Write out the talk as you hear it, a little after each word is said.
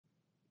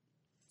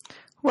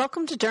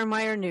Welcome to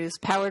Dermwire News,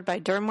 powered by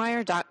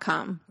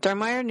Dermwire.com.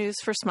 Dermwire News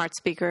for Smart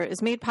Speaker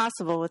is made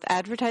possible with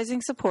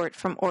advertising support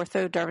from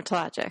Ortho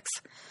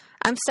Dermatologics.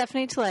 I'm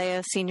Stephanie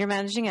Talea, Senior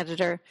Managing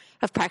Editor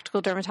of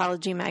Practical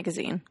Dermatology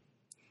Magazine.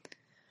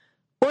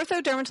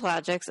 Ortho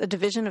Dermatologics, a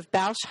division of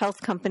Bausch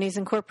Health Companies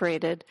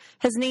Incorporated,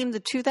 has named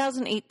the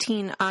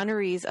 2018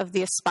 honorees of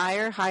the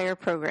Aspire Higher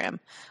program,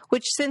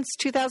 which since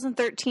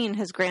 2013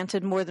 has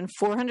granted more than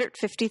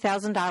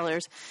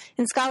 $450,000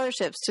 in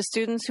scholarships to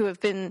students who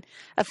have been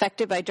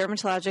affected by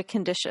dermatologic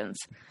conditions.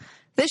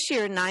 This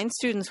year, 9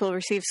 students will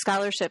receive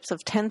scholarships of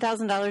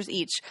 $10,000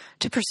 each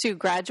to pursue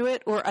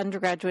graduate or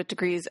undergraduate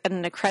degrees at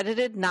an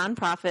accredited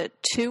nonprofit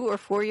 2- or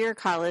 4-year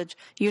college,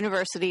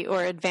 university,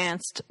 or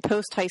advanced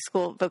post-high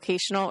school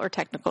vocational or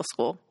technical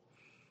school.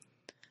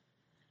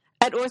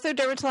 At Ortho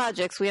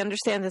Dermatologics, we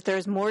understand that there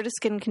is more to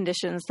skin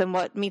conditions than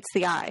what meets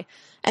the eye,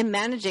 and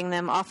managing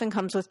them often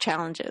comes with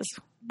challenges.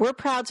 We're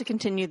proud to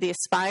continue the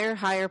Aspire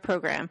Higher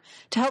program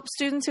to help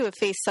students who have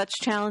faced such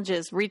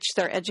challenges reach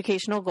their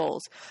educational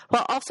goals,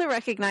 while also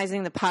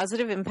recognizing the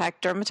positive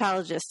impact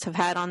dermatologists have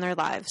had on their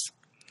lives,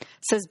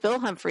 says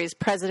Bill Humphreys,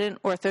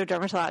 President, Ortho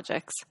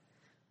Dermatologics.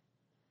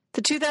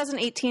 The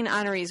 2018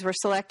 honorees were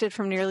selected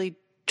from nearly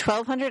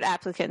 1,200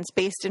 applicants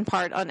based in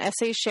part on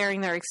essays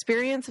sharing their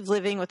experience of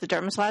living with a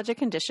dermatologic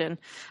condition,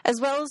 as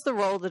well as the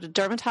role that a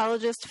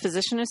dermatologist,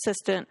 physician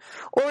assistant,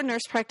 or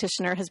nurse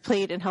practitioner has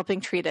played in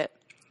helping treat it.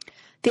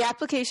 The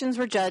applications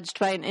were judged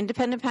by an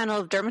independent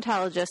panel of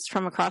dermatologists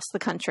from across the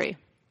country.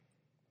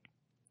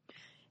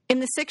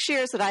 In the 6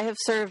 years that I have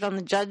served on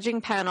the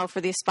judging panel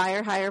for the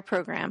Aspire Higher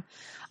program,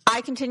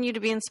 I continue to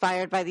be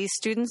inspired by these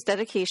students'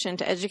 dedication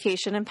to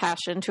education and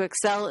passion to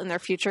excel in their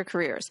future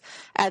careers,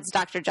 adds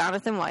Dr.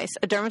 Jonathan Weiss,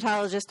 a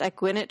dermatologist at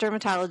Gwinnett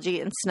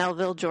Dermatology in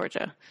Snellville,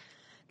 Georgia.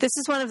 This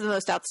is one of the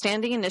most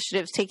outstanding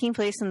initiatives taking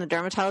place in the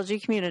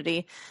dermatology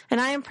community, and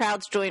I am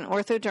proud to join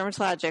Ortho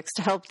Dermatologics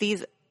to help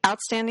these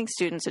outstanding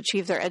students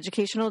achieve their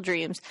educational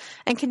dreams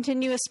and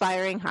continue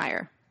aspiring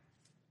higher.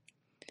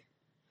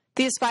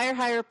 The Aspire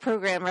Higher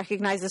program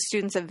recognizes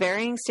students at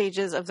varying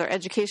stages of their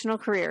educational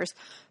careers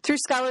through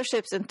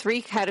scholarships in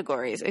 3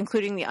 categories,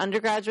 including the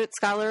Undergraduate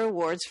Scholar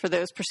Awards for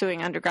those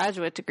pursuing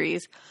undergraduate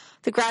degrees,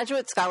 the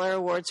Graduate Scholar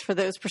Awards for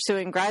those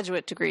pursuing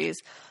graduate degrees,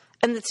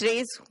 and the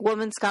Today's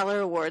Woman Scholar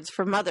Awards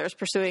for mothers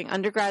pursuing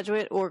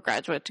undergraduate or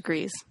graduate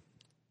degrees.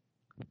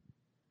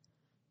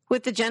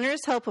 With the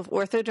generous help of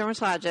Ortho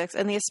Dermatologics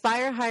and the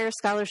Aspire Higher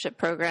Scholarship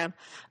Program,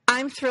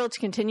 I'm thrilled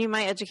to continue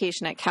my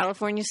education at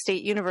California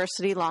State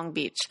University, Long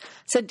Beach,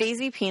 said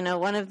Daisy Pino,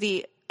 one of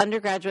the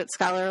Undergraduate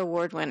Scholar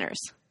Award winners.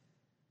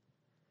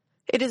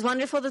 It is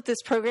wonderful that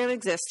this program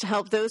exists to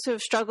help those who have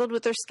struggled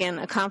with their skin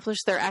accomplish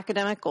their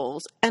academic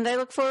goals, and I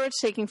look forward to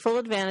taking full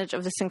advantage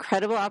of this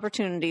incredible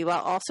opportunity while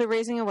also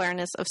raising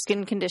awareness of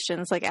skin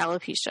conditions like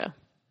alopecia.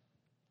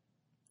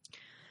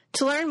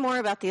 To learn more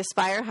about the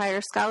Aspire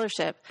Higher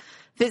Scholarship,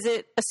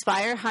 visit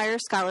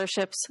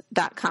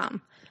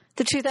aspirehigherscholarships.com.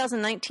 The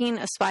 2019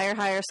 Aspire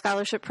Higher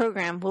Scholarship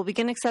Program will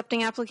begin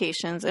accepting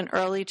applications in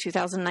early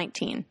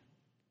 2019.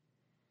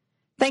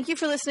 Thank you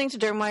for listening to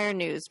Dermwire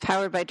News,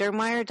 powered by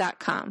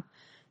Dermwire.com.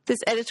 This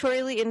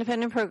editorially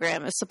independent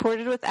program is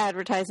supported with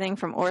advertising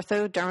from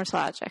Ortho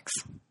Dermatologics.